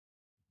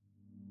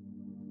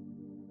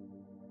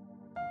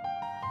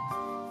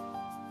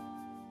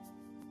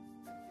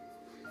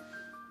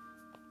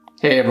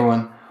Hey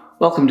everyone,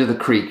 welcome to The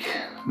Creek.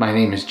 My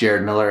name is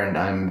Jared Miller and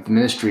I'm the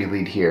ministry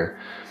lead here.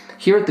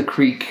 Here at The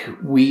Creek,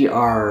 we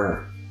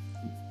are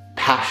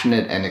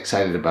passionate and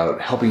excited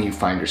about helping you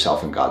find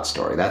yourself in God's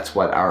story. That's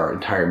what our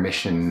entire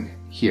mission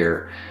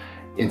here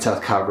in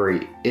South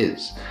Calgary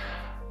is.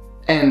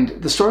 And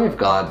the story of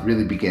God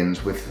really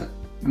begins with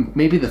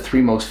maybe the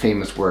three most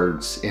famous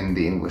words in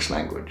the English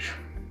language.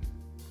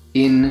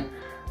 In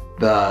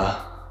the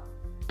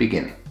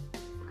beginning.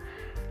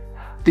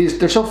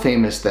 They're so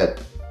famous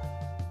that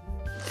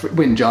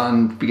when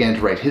John began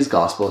to write his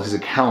gospel, his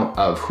account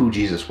of who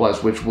Jesus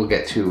was, which we'll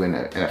get to in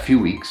a few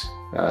weeks,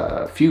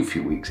 a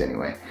few weeks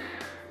anyway,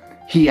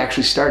 he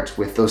actually starts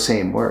with those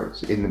same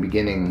words. In the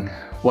beginning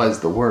was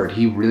the Word.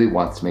 He really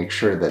wants to make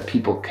sure that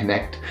people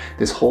connect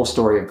this whole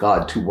story of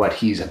God to what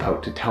he's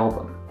about to tell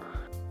them.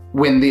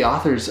 When the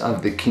authors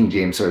of the King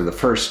James, or the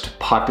first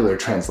popular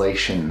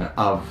translation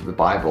of the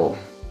Bible,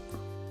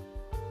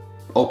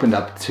 opened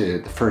up to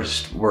the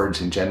first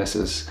words in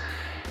Genesis,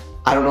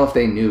 I don't know if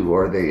they knew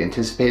or they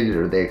anticipated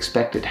or they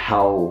expected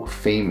how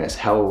famous,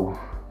 how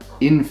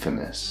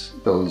infamous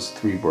those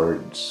three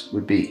words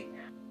would be.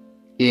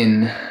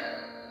 In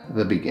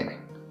the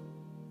beginning.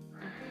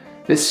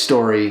 This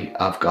story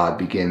of God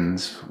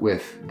begins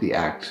with the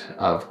act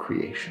of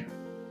creation.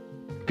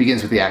 It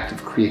begins with the act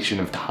of creation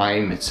of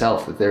time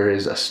itself, that there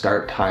is a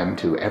start time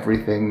to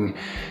everything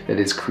that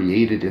is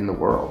created in the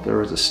world.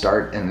 There is a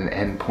start and an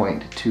end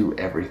point to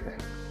everything.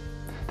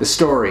 The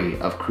story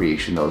of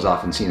creation, though, is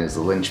often seen as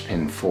the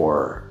linchpin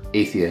for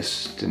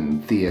atheist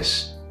and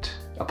theist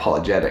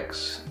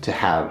apologetics to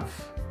have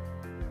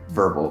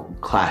verbal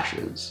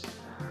clashes.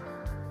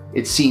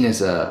 It's seen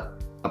as a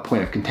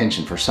point of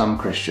contention for some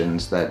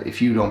Christians that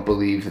if you don't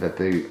believe that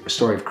the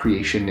story of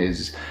creation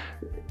is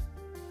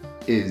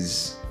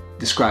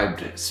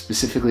described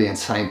specifically and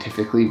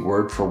scientifically,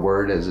 word for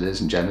word, as it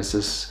is in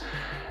Genesis,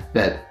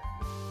 that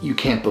you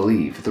can't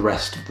believe the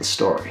rest of the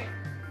story.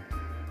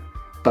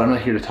 But I'm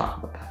not here to talk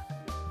about that.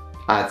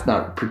 It's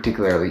not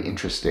particularly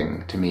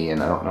interesting to me,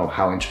 and I don't know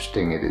how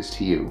interesting it is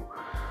to you.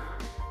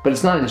 But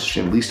it's not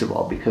interesting, least of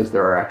all, because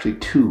there are actually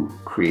two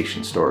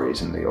creation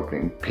stories in the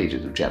opening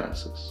pages of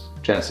Genesis.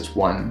 Genesis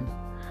 1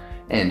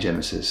 and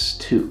Genesis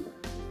 2.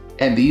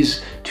 And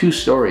these two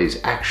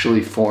stories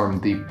actually form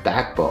the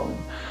backbone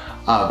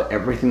of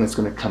everything that's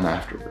going to come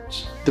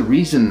afterwards. The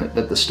reason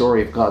that the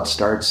story of God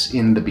starts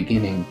in the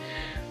beginning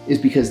is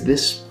because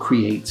this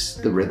creates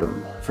the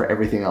rhythm for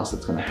everything else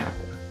that's going to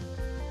happen.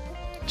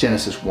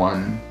 Genesis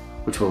 1,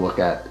 which we'll look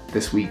at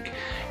this week,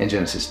 and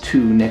Genesis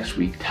 2 next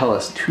week tell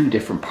us two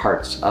different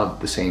parts of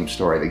the same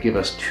story. They give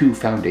us two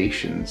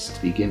foundations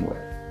to begin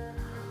with.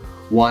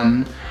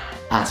 One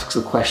asks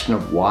the question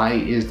of why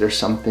is there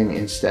something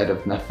instead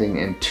of nothing,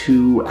 and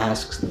two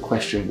asks the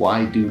question,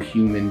 why do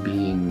human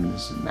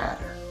beings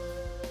matter?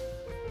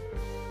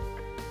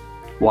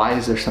 Why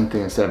is there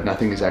something instead of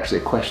nothing is actually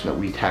a question that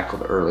we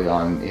tackled early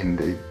on in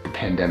the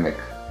pandemic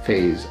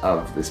phase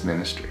of this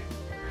ministry.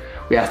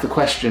 We asked the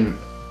question,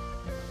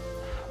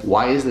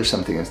 why is there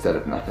something instead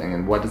of nothing?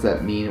 And what does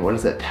that mean? What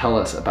does that tell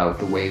us about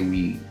the way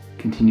we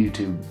continue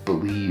to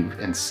believe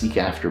and seek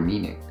after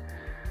meaning?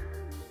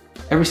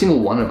 Every single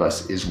one of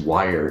us is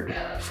wired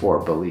for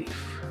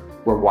belief.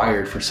 We're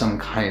wired for some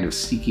kind of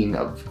seeking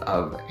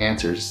of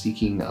answers,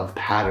 seeking of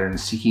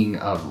patterns, seeking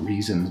of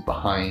reasons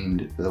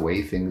behind the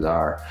way things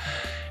are.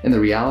 And the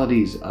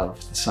realities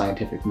of the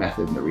scientific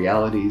method and the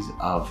realities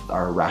of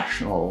our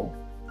rational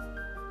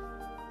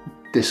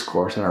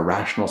discourse and our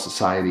rational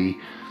society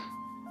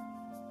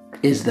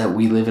is that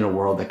we live in a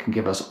world that can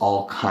give us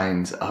all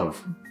kinds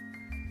of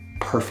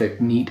perfect,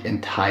 neat,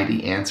 and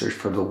tidy answers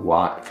for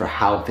for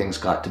how things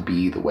got to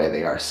be the way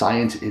they are.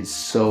 Science is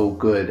so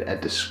good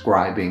at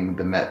describing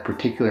the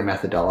particular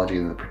methodology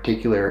and the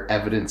particular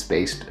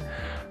evidence-based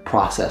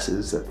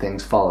processes that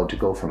things follow to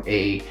go from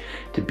A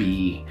to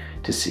B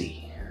to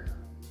C.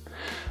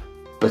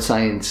 But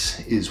science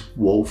is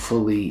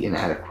woefully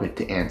inadequate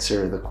to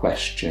answer the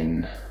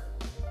question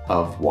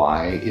of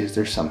why is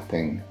there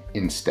something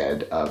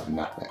instead of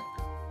nothing.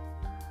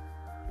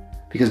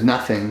 Because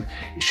nothing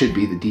should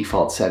be the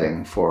default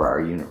setting for our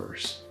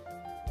universe.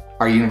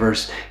 Our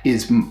universe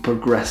is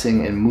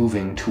progressing and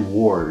moving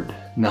toward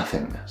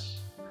nothingness.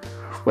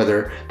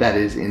 Whether that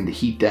is in the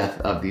heat death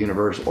of the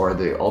universe or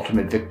the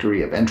ultimate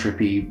victory of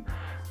entropy,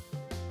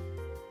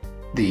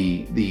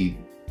 the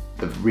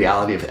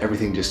reality of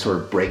everything just sort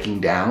of breaking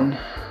down,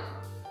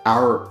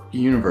 our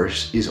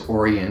universe is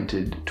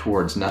oriented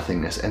towards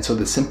nothingness. And so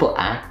the simple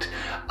act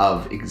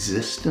of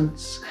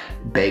existence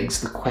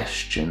begs the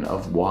question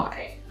of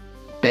why.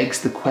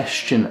 Begs the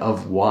question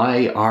of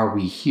why are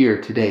we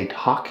here today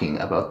talking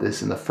about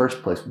this in the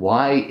first place?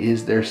 Why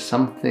is there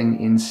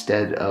something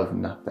instead of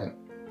nothing?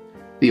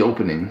 The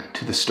opening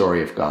to the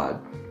story of God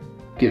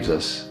gives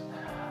us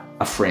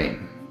a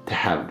frame to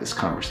have this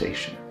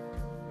conversation.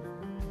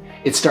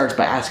 It starts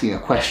by asking a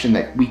question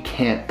that we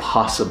can't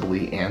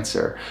possibly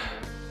answer,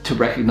 to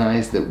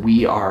recognize that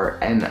we are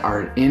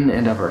in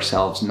and of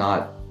ourselves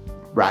not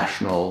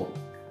rational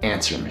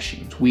answer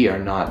machines. We are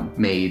not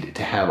made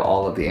to have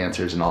all of the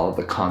answers and all of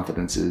the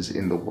confidences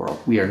in the world.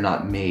 We are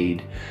not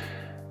made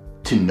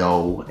to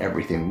know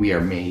everything. We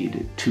are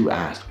made to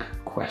ask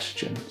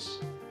questions.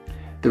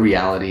 The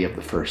reality of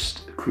the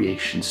first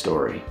creation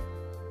story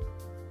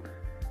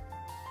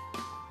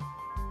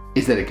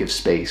is that it gives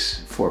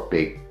space for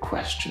big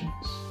questions.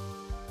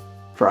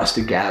 For us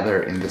to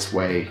gather in this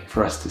way,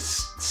 for us to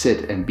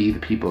sit and be the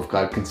people of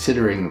God,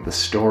 considering the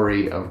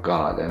story of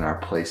God and our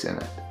place in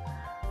it,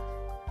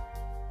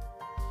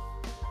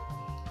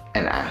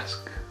 and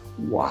ask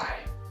why.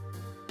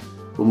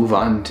 We'll move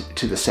on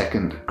to the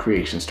second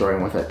creation story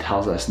and what that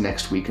tells us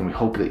next week, and we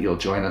hope that you'll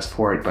join us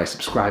for it by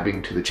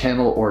subscribing to the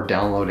channel or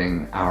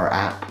downloading our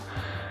app,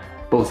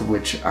 both of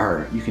which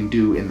you can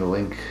do in the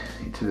link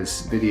to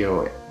this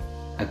video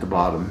at the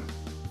bottom.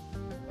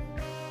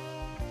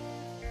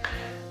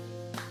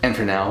 And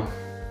for now,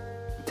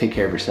 take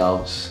care of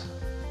yourselves,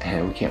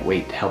 and we can't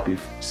wait to help you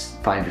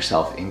find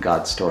yourself in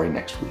God's story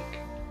next week.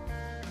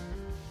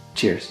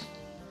 Cheers.